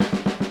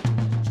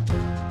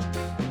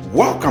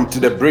Welcome to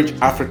the Bridge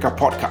Africa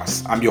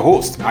podcast. I'm your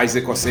host,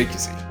 Isaac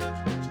Osekisi.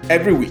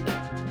 Every week,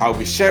 I'll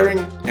be sharing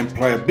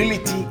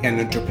employability and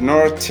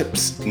entrepreneurial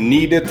tips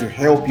needed to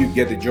help you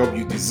get the job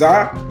you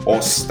desire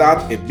or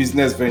start a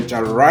business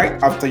venture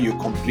right after you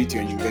complete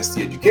your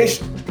university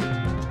education.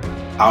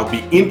 I'll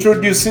be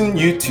introducing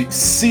you to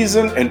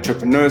seasoned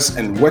entrepreneurs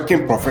and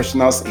working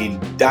professionals in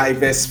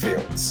diverse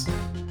fields.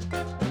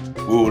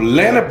 We will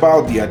learn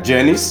about their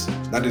journeys,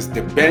 that is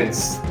the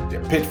bends,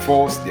 their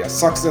pitfalls, their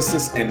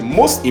successes, and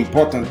most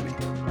importantly,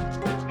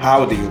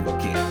 how they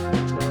overcame.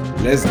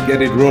 Let's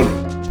get it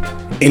rolling.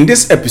 In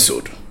this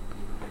episode,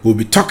 we'll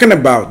be talking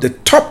about the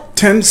top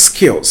 10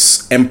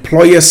 skills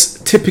employers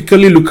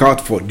typically look out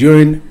for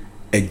during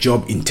a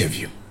job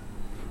interview.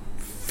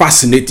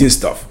 Fascinating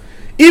stuff.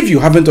 If you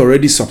haven't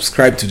already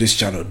subscribed to this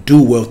channel,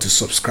 do well to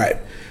subscribe.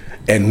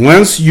 And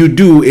once you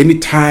do,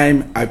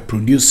 anytime I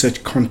produce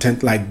such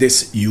content like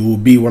this, you will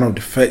be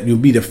you'll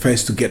be the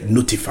first to get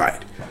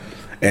notified.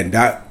 And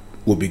that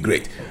will be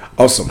great.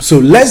 Awesome. So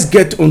let's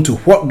get onto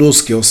what those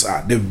skills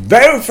are. The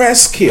very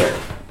first skill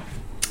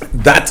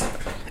that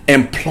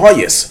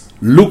employers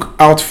look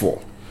out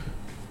for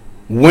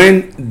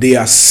when they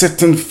are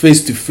sitting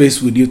face to face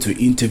with you to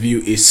interview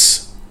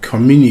is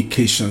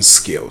communication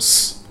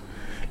skills.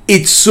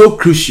 It's so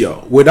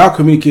crucial. Without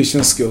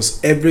communication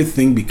skills,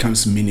 everything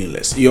becomes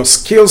meaningless. Your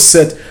skill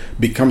set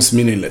becomes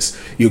meaningless.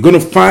 You're going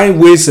to find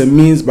ways and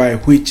means by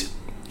which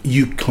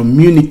you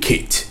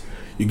communicate.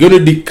 You're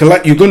going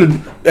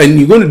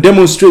to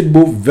demonstrate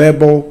both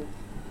verbal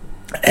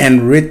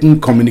and written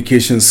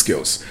communication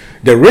skills.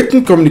 The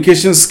written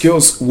communication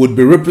skills would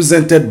be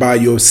represented by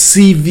your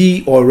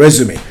CV or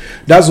resume.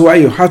 That's why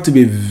you have to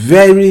be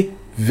very,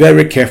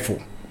 very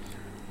careful.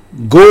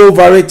 Go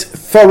over it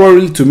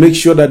thoroughly to make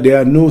sure that there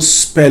are no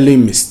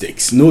spelling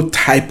mistakes, no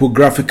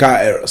typographical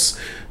errors.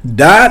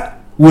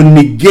 That will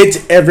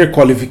negate every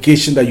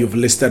qualification that you've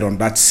listed on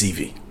that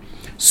CV.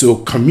 So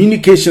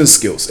communication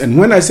skills. And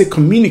when I say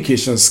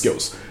communication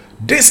skills,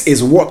 this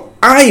is what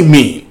I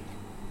mean.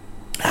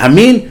 I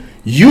mean,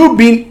 you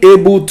being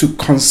able to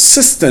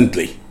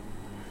consistently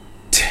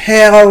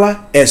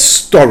tell a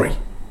story,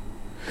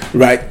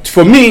 right?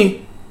 For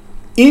me,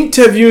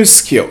 interview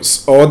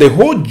skills or the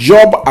whole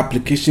job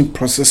application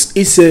process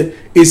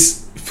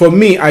is for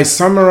me, I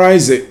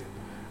summarize it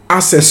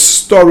as a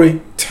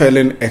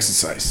storytelling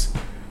exercise.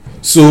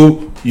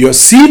 So your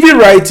CV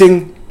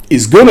writing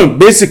is going to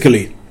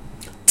basically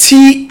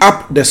tee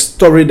up the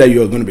story that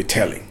you're going to be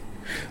telling.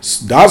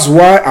 So that's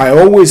why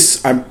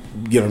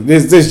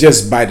this is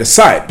just by the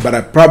side, but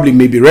I probably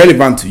may be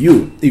relevant to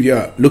you if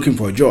you're looking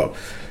for a job.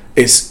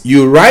 Is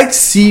you write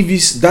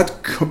CVs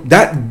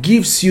that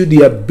gives you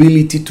the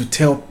ability to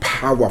tell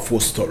powerful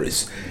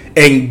stories,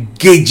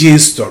 engaging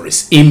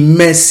stories,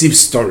 immersive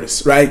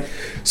stories, right?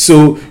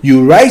 So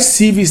you write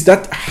CVs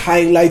that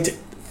highlight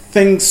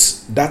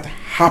things that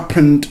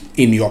happened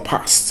in your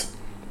past,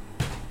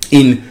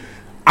 in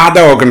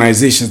other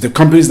organizations, the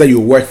companies that you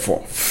work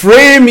for.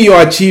 Frame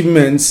your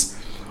achievements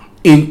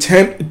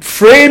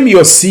frame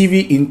your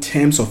CV in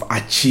terms of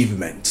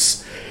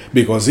achievements.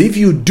 Because if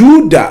you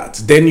do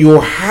that, then you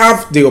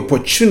have the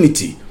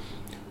opportunity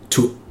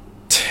to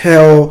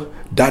tell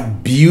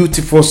that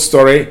beautiful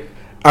story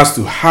as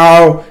to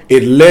how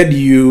it led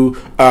you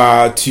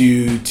let's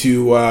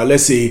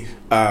say,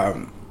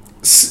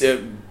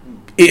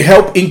 it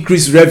helped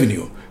increase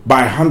revenue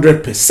by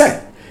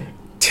 100%.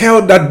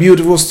 Tell that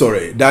beautiful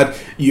story that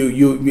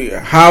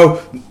how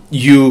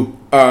you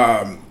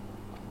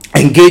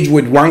engage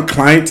with one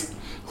client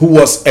who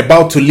was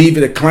about to leave.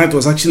 The client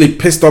was actually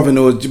pissed off and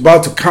was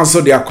about to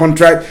cancel their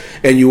contract,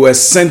 and you were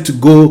sent to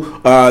go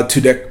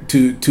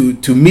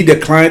to meet the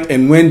client.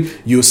 And when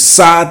you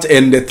sat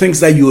and the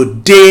things that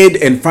you did,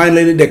 and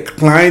finally the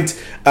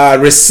client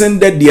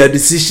rescinded their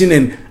decision,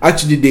 and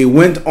actually they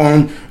went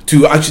on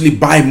to actually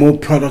buy more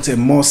products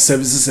and more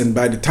services. And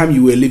by the time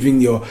you were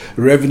leaving, your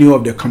revenue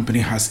of the company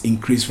has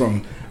increased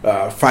from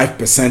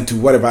 5% to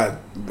whatever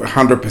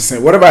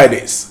 100%, whatever it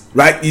is,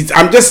 right?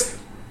 I'm just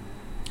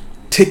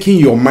taking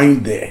your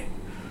mind there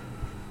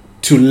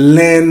to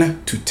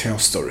learn to tell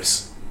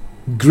stories.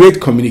 Great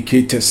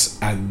communicators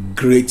are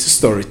great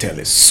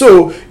storytellers.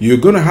 So you're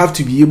going to have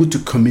to be able to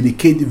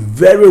communicate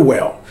very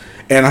well.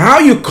 And how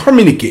you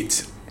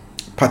communicate,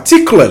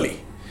 particularly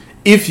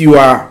if you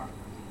are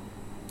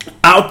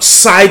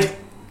outside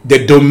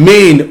the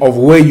domain of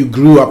where you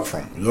grew up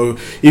from.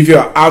 If you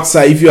are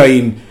outside, if you are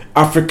in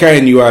Africa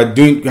and you're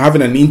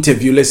having an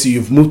interview, let's say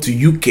you've moved to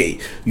UK,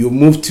 you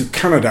moved to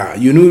Canada,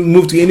 you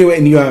moved to anywhere,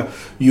 and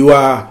you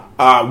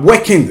are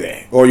working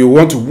there, or you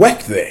want to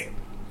work there.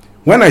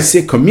 When I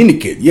say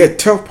communicate,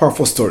 tell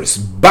powerful stories,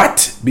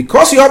 but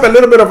because you have a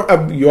little bit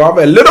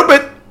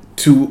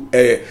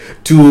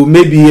to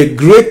maybe a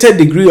greater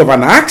degree of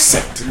an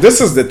accent,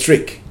 this is the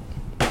trick.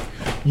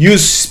 You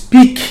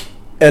speak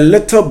a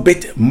little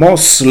bit more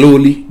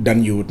slowly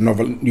than you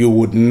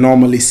would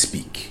normally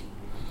speak.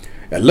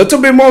 A little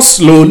bit more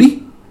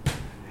slowly,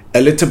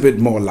 a little bit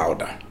more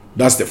louder.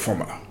 That's the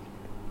formula.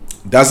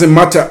 Doesn't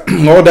matter.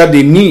 All that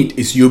they need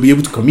is you'll be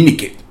able to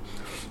communicate.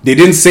 They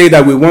didn't say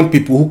that we want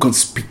people who can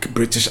speak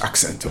British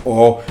accent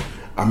or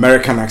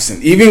American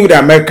accent. Even with the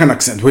American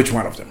accent, which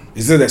one of them?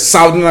 Is it the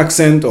Southern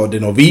accent or the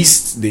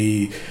Northeast,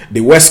 the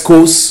West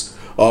Coast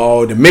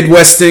or the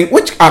Midwestern?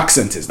 Which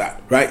accent is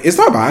that, right? It's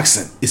not about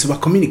accent. It's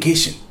about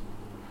communication,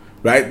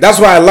 right? That's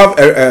why I love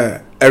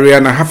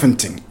Arianna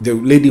Huffington, the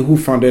lady who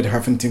founded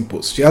Huffington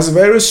Post. She has a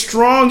very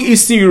strong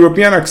Eastern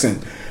European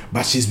accent,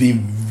 but she's been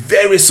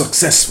very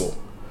successful.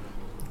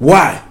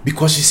 Why?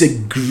 Because she's a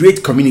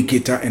great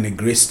communicator and a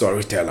great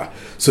storyteller.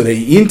 So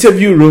the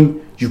interview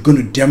room, you're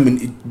going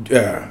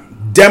to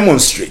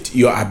demonstrate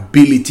your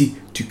ability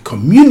to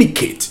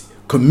communicate.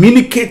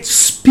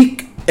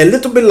 Speak a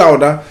little bit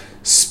louder,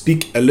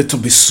 speak a little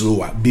bit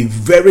slower. Be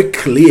very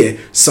clear,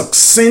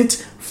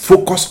 succinct,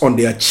 focus on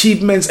the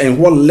achievements and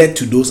what led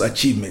to those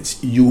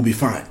achievements. You will be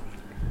fine.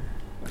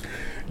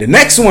 The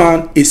next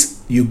one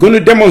is you're going to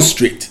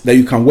demonstrate that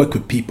you can work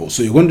with people.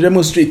 So you're going to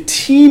demonstrate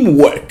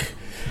teamwork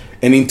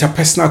and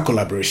interpersonal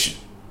collaboration.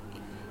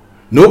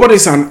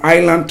 Nobody's an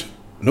island.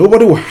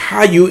 Nobody will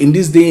hire you in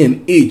this day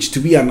and age to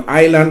be an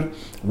island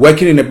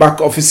working in the back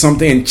office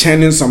something and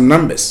churning some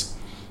numbers.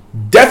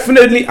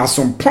 Definitely at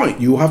some point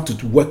you have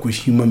to work with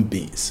human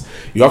beings.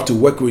 You have to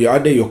work with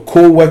either your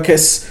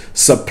co-workers,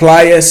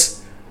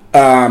 suppliers,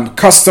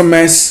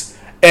 customers,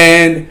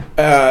 and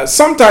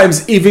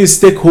sometimes even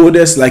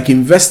stakeholders like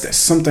investors.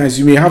 Sometimes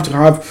you may have to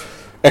have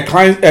a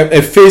client,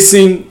 a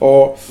facing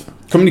or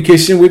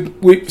communication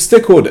with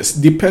stakeholders,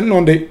 depending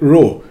on the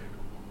role.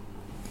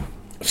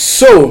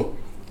 So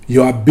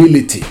your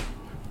ability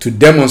to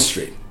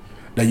demonstrate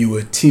that you were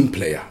a team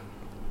player.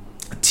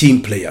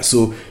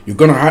 So you're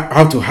going to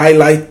have to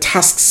highlight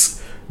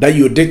tasks that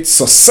you did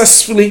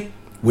successfully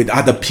with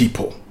other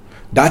people.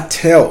 That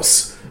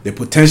tells the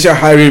potential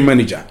hiring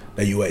manager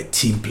that you are a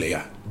team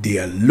player. They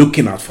are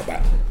looking out for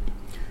that.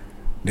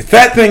 The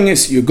third thing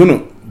is you're going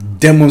to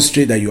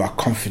demonstrate that you are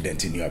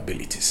confident in your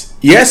abilities.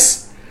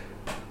 Yes,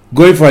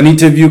 going for an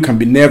interview can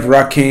be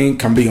nerve-wracking,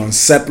 can be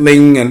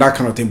unsettling and that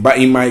kind of thing. But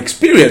in my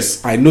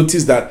experience, I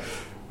noticed that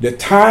the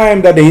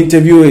time that the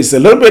interview is a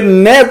little bit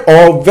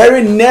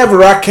very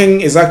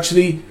nerve-wracking is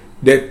actually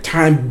the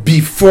time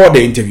before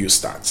the interview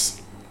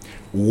starts.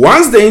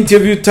 Once the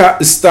interview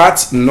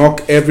starts,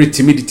 knock every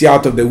timidity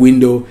out of the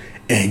window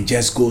and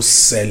just go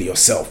sell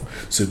yourself.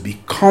 So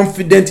be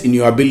confident in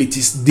your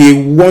abilities. They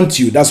want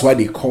you. That's why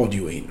they called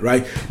you in,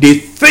 right? They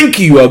think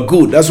you are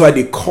good. That's why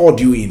they called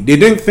you in. They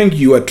didn't think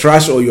you are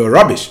trash or you're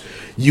rubbish.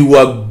 You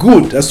are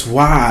good. That's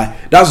why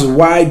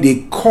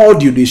they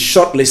called you. They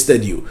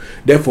shortlisted you.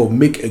 Therefore,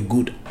 make a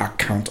good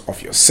account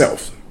of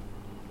yourself.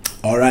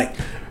 All right.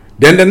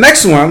 Then the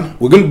next one,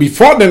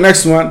 before the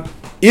next one,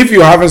 if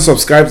you haven't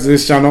subscribed to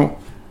this channel,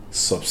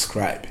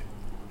 subscribe.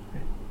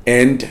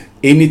 And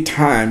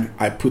anytime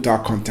I put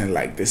out content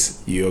like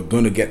this, you're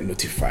going to get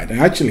notified. And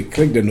actually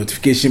click the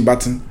notification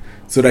button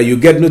so that you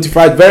get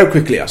notified very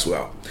quickly as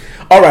well.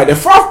 All right. The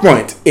fourth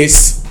point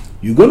is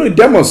you're going to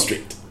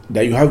demonstrate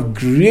that you have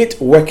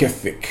great work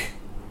ethic,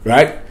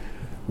 right?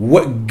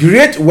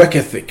 Great work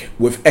ethic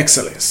with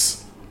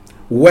excellence.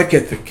 Work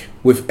ethic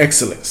with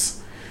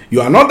excellence.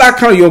 You are not that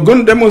kind. You're going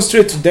to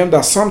demonstrate to them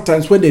that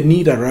sometimes when the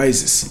need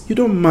arises, you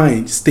don't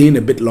mind staying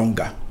a bit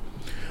longer,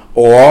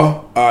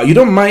 or you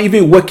don't mind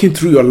even working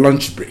through your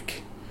lunch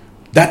break.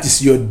 That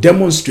is your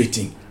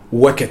demonstrating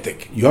work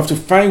ethic. You have to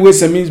find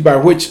ways and means by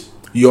which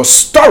your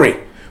story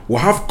will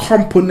have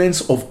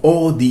components of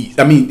all the,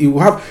 it will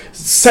have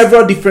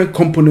several different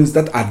components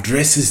that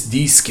addresses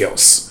these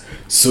skills.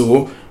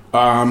 So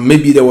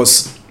maybe there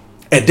was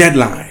a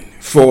deadline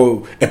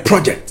for a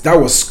project that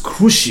was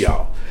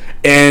crucial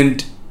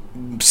and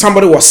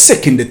somebody was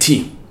sick in the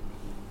team.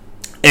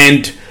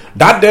 And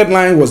that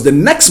deadline was the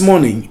next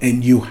morning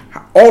and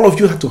all of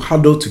you had to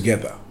huddle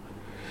together.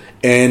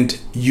 And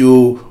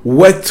you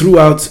worked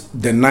throughout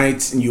the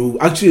night and you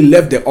actually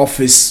left the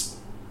office,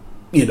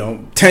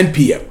 10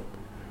 p.m.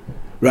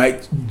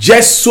 Right?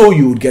 Just so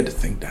you would get the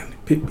thing done.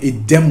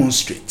 It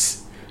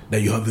demonstrates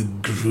that you have a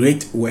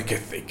great work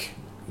ethic.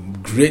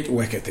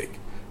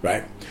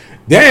 Right?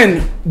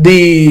 Then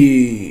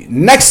the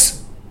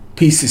next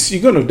piece is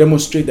you're going to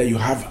demonstrate that you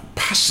have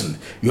passion.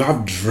 You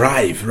have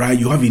drive, right?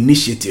 You have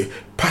initiative,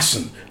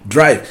 passion,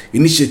 drive,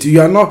 initiative.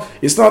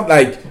 It's not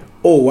like,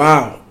 oh,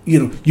 wow.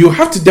 You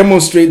have to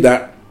demonstrate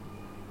that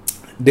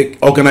the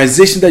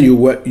organization that you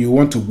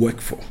want to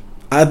work for,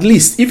 at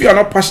least if you are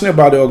not passionate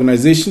about the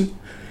organization,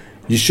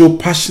 you show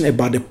passion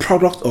about the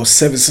product or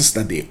services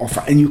that they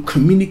offer and you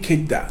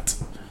communicate that,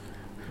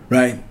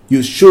 right?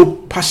 You show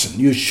passion.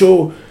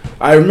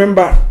 I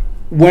remember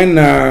when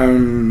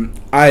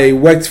I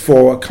worked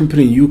for a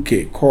company in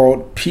UK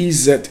called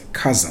PZ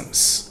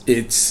Cussons.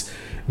 It's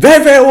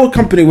very, very old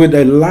company with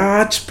a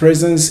large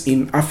presence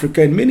in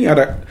Africa and many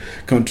other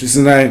countries.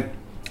 And I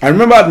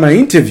remember at my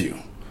interview,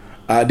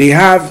 they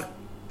have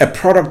a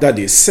product that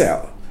they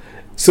sell.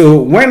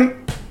 So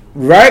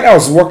I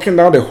was walking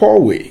down the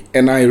hallway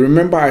and I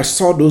remember I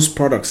saw those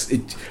products.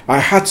 I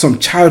had some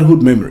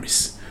childhood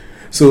memories.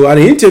 So at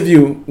the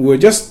interview, we were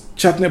just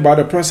chatting about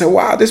the product. I said,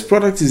 wow, this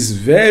product is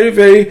very,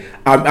 very,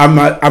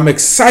 I'm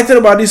excited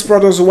about this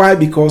product. Why?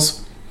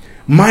 Because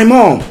my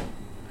mom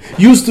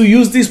used to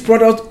use this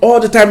product all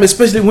the time,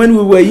 especially when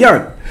we were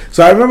young.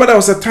 So I remember there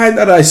was a time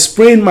that I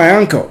sprained my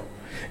ankle,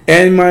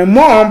 and my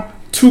mom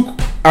took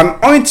an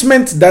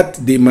ointment that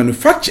they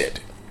manufactured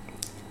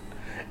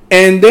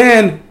and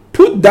then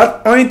put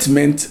that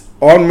ointment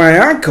on my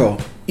ankle.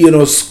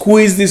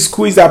 Squeezed,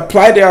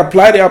 applied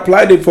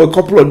it for a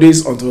couple of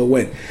days until it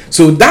went.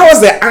 So that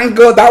was the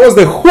angle, that was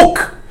the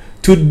hook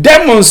to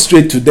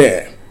demonstrate to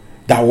them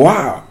that,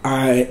 wow,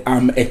 I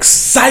am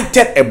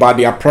excited about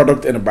their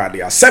product and about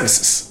their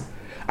services.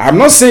 I'm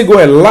not saying go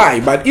and lie,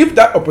 but if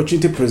that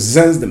opportunity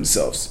presents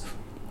themselves,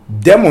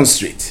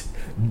 demonstrate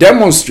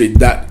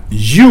that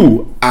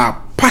you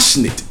are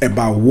passionate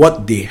about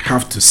what they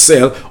have to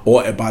sell,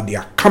 or about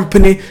their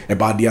company,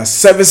 about their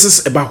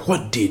services, about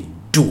what they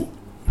do.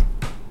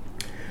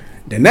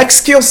 The next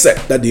skill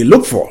set that they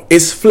look for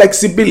is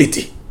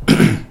flexibility.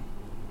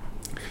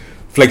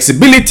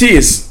 Flexibility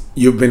is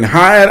you've been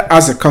hired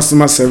as a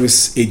customer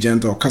service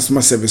agent or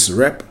customer service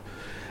rep,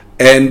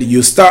 and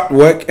you start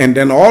work, and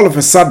then all of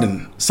a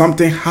sudden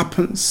something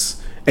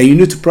happens and you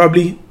need to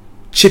probably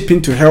chip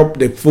in to help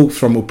the folks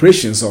from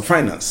operations or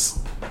finance.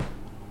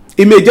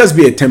 It may just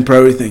be a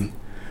temporary thing,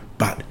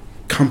 but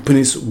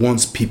companies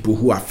want people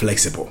who are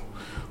flexible,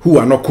 who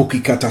are not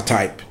cookie cutter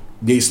type.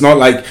 It's not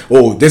like,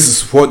 oh, this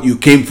is what you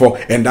came for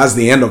and that's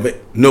the end of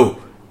it. No,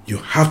 you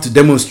have to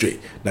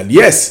demonstrate that,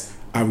 yes,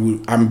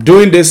 I'm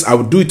doing this, I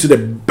will do it to the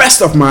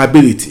best of my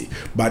ability.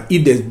 But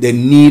if the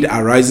need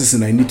arises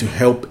and I need to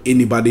help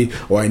anybody,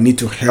 or I need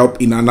to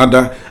help in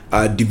another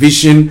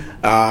division,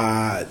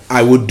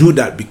 I will do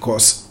that,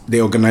 because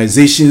the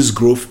organization's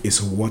growth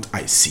is what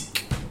I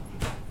seek.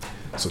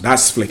 So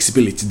that's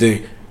flexibility.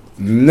 The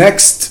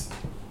next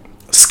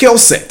skill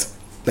set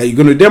that you're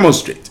going to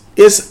demonstrate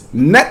is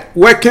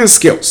networking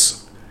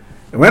skills.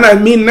 And when I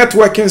mean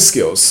networking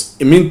skills,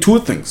 I mean two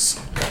things.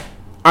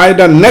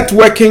 Either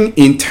networking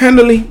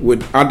internally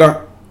with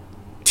other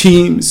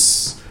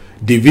teams,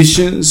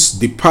 divisions,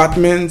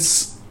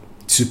 departments,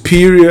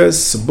 superiors,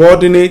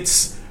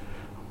 subordinates,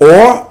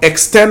 or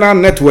external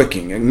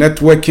networking, and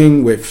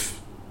networking with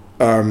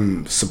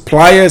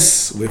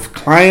suppliers, with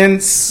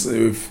clients,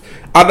 with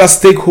other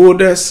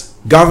stakeholders,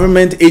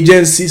 government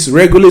agencies,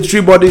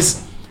 regulatory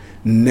bodies.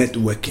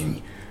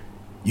 Networking.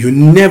 You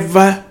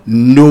never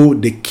know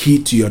the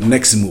key to your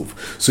next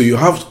move. So you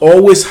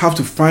always have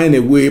to find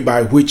a way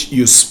by which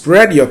you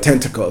spread your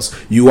tentacles.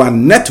 You are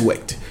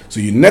networked. So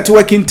you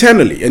network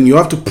internally, and you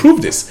have to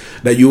prove this,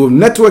 that you will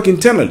network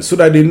internally, so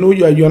that they know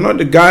you're not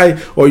the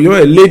guy or you're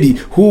a lady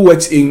who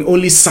works in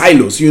only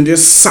silos. You're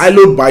just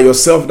siloed by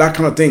yourself, that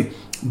kind of thing.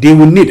 They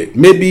will need it.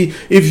 Maybe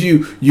if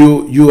you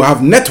have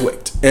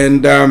networked,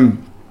 and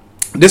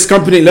this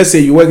company, let's say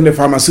you work in the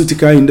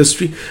pharmaceutical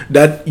industry,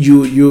 that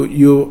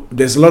you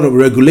there's a lot of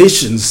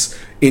regulations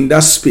in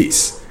that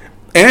space,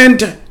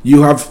 and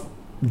you have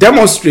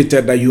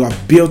demonstrated that you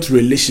have built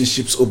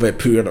relationships over a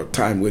period of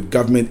time with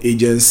government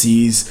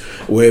agencies,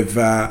 with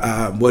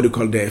what do you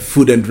call the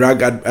Food and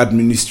Drug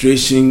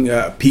Administration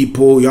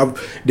people. You have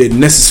the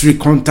necessary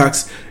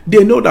contacts.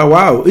 They know that,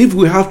 wow, if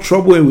we have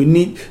trouble and we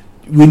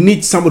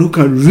need somebody who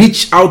can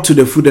reach out to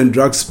the food and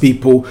drugs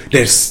people,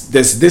 there's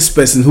this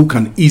person who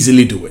can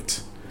easily do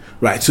it,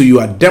 right? So you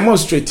are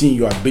demonstrating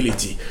your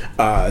ability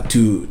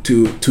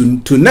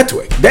to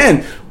network.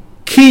 Then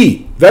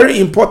key, very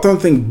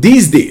important thing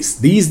these days,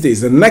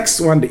 the next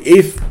one, the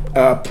eighth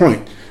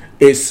point,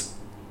 is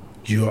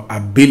your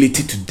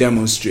ability to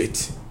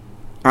demonstrate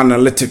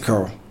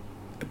analytical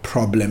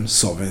problem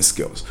solving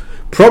skills.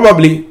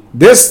 Probably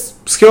this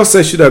skill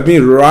set should have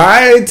been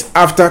right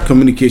after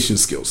communication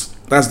skills.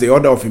 That's the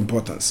order of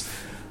importance.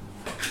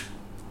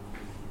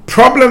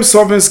 Problem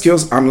solving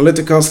skills,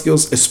 analytical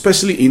skills,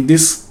 especially in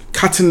this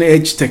cutting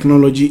edge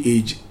technology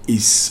age,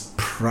 is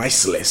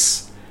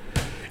priceless.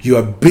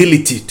 Your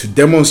ability to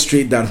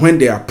demonstrate that when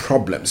there are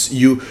problems,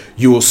 you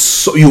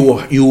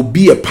will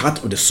be a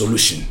part of the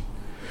solution.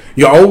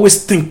 You're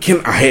always thinking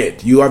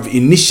ahead. You have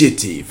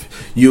initiative.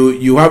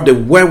 You have the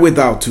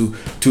wherewithal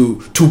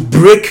to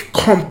break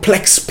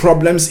complex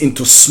problems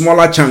into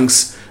smaller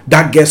chunks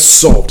that get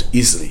solved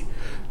easily.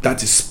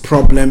 That is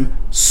problem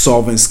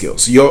solving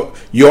skills. Your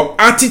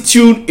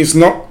attitude is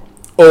not,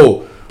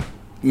 oh,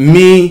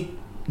 me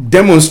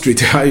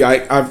demonstrate.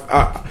 I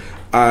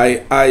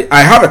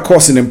have a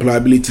course in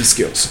employability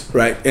skills,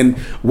 right? And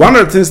one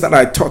of the things that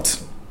I taught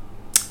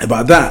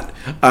about that,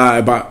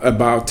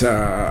 about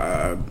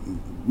the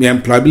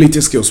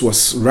employability skills,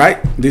 was right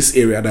this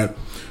area that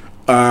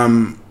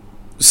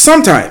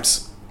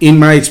sometimes, in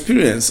my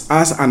experience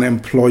as an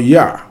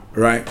employer,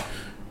 right,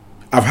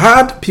 I've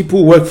had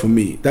people work for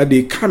me that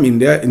they come in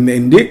there and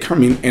they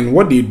come in, and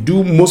what they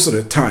do most of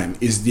the time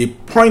is they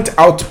point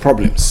out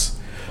problems.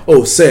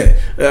 Oh, sir,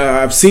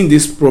 I've seen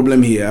this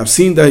problem here, I've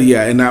seen that here,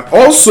 and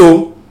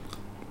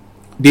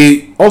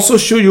they also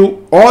show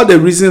you all the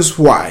reasons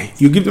why.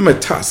 You give them a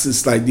task,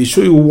 it's like they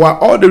show you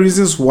all the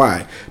reasons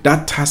why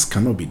that task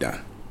cannot be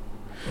done.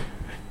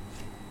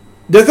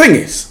 The thing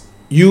is,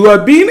 You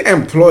are being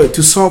employed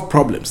to solve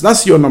problems.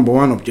 That's your number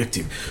one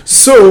objective.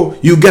 So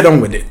you get on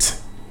with it.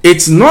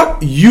 It's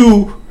not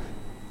you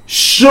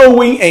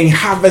showing and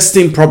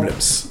harvesting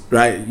problems,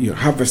 right? You're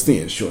harvesting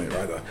and showing,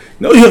 rather.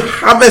 No, you're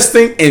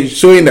harvesting and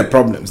showing the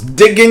problems,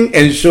 digging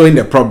and showing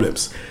the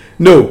problems.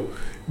 No,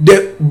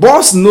 the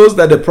boss knows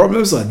that the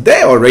problems are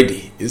there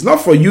already. It's not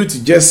for you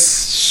to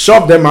just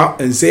shove them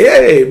out and say,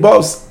 hey,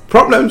 boss,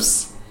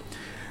 problems.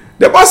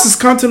 The boss is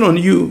counting on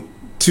you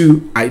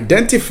to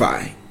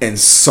identify and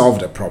solve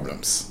the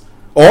problems.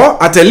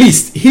 Or at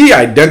least he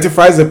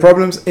identifies the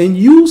problems and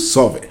you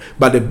solve it.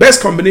 But the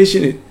best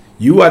combination is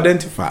you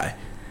identify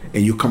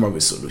and you come up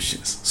with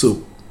solutions.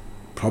 So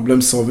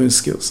problem solving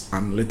skills,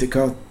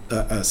 analytical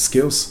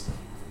skills,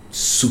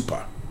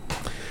 super.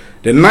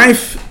 The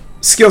ninth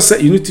skill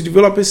set you need to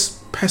develop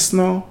is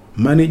personal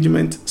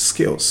management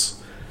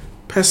skills.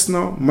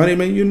 Personal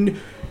management.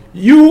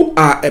 You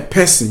are a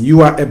person.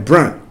 You are a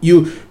brand.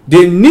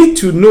 They need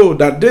to know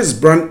that this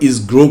brand is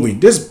growing.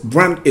 This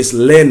brand is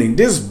learning.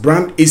 This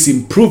brand is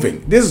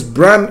improving. This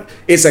brand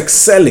is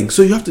excelling.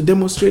 So you have to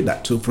demonstrate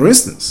that. So, for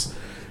instance,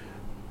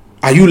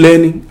 are you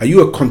learning? Are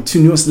you a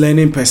continuous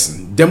learning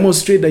person?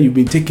 Demonstrate that you've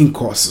been taking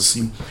courses.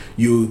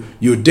 You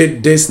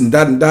did this and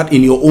that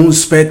in your own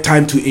spare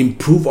time to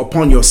improve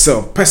upon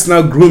yourself.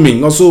 Personal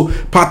grooming, also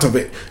part of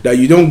it. That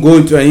you don't go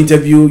into an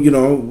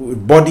interview,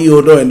 body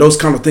odor and those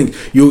kind of things.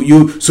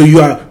 So you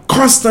are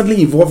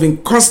constantly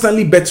evolving,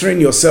 constantly bettering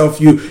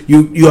yourself.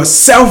 You are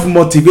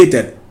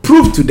self-motivated.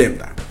 Prove to them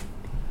that.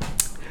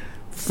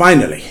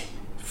 Finally,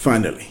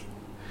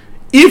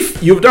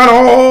 if you've done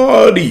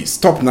all these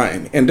top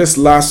 9 and this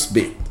last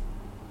bit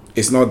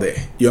is not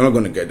there, you're not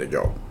going to get the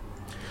job.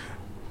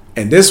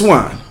 And this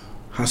one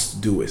has to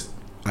do with,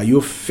 are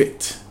you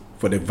fit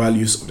for the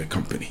values of the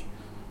company?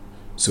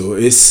 So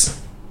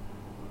it's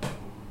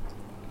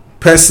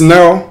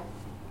personnel,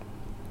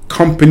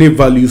 company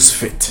values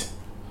fit.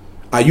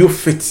 Are you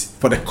fit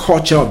for the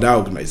culture of that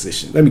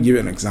organization? Let me give you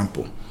an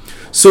example.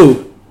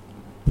 So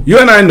you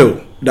and I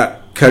know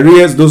that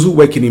careers, those who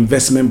work in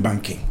investment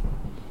banking,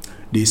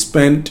 they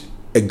spend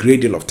a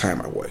great deal of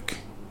time at work.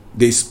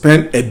 They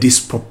spend a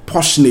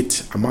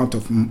disproportionate amount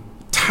of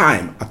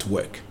time at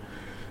work.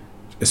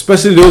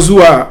 Especially those who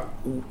are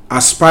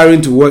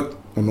aspiring to work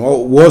on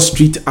Wall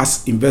Street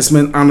as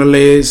investment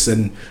analysts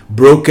and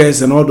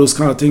brokers and all those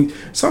kind of things.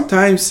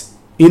 Sometimes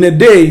in a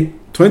day,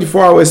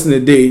 24 hours in a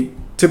day,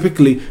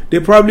 typically, they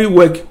probably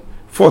work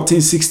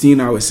 14,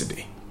 16 hours a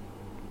day.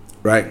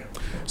 Right?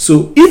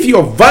 So if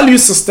your value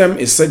system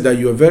is such that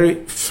you're a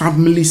very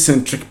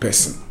family-centric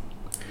person,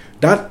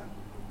 that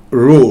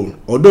role,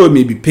 although it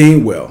may be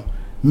paying well,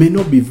 may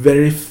not be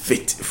very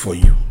fit for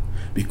you.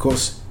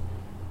 Because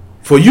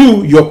for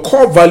you, your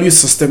core value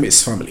system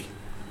is family.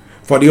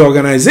 For the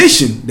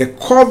organization, the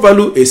core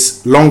value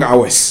is long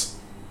hours.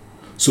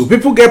 So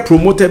people get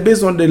promoted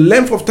based on the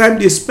length of time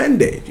they spend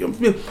there.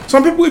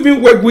 Some people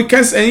even work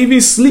weekends and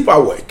even sleep at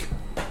work.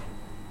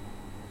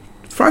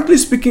 Frankly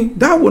speaking,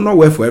 that will not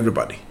work for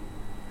everybody.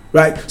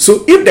 Right?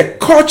 So if the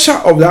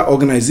culture of that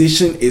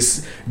organization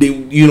is,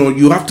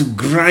 you have to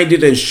grind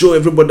it and show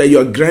everybody that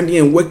you're grinding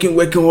and working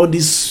all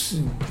these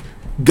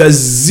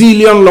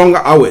gazillion long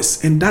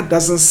hours, and that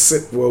doesn't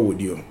sit well with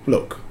you,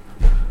 look,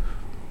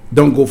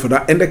 don't go for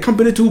that. And the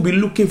company too will be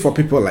looking for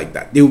people like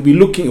that. They will be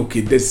looking,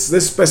 okay,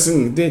 this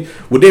person,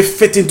 would they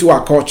fit into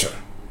our culture?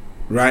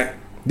 Right?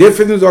 They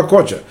fit into our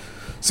culture.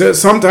 So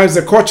sometimes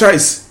the culture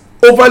is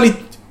overly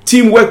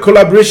teamwork,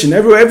 collaboration.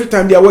 Every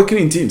time they are working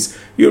in teams,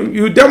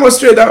 you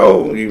demonstrate that,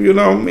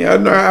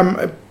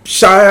 I'm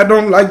shy, I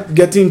don't like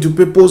getting into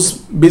people's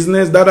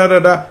business,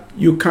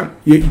 You can't,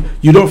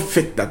 you don't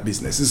fit that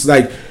business. It's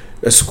like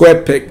a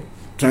square peg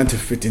trying to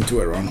fit into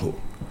a round hole.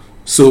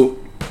 So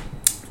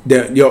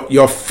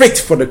your fit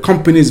for the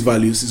company's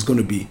values is going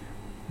to be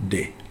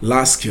the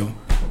last skill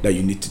that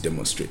you need to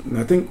demonstrate. And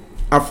I think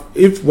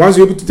if once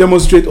you're able to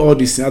demonstrate all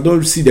these things, I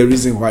don't see the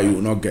reason why you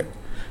will not get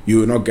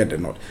the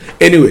nod.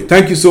 Anyway,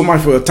 thank you so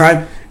much for your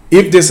time.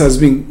 If this has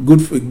been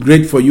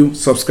great for you,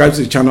 subscribe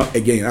to the channel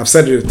again. I've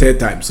said it the third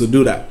time, so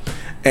do that.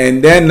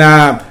 And then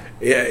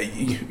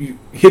you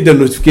hit the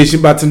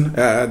notification button,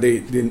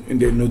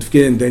 the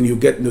notification, and then you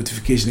get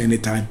notification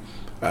anytime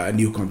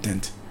new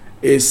content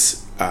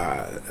is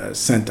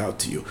sent out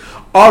to you.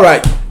 All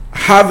right,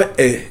 have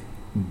a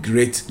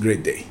great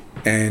day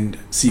and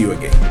see you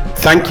again.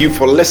 Thank you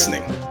for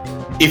listening.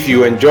 If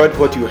you enjoyed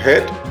what you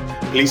heard,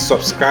 please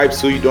subscribe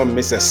so you don't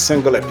miss a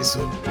single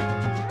episode.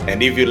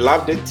 And if you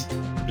loved it,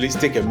 please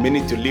take a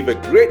minute to leave a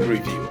great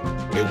review.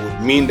 It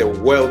would mean the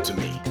world to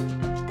me.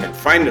 And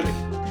finally,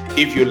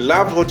 if you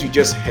loved what you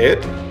just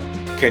heard,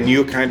 can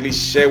you kindly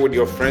share with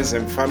your friends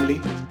and family?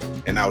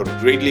 And I would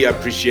greatly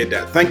appreciate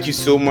that. Thank you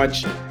so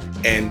much.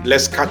 And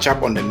let's catch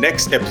up on the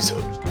next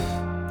episode.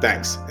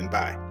 Thanks and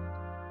bye.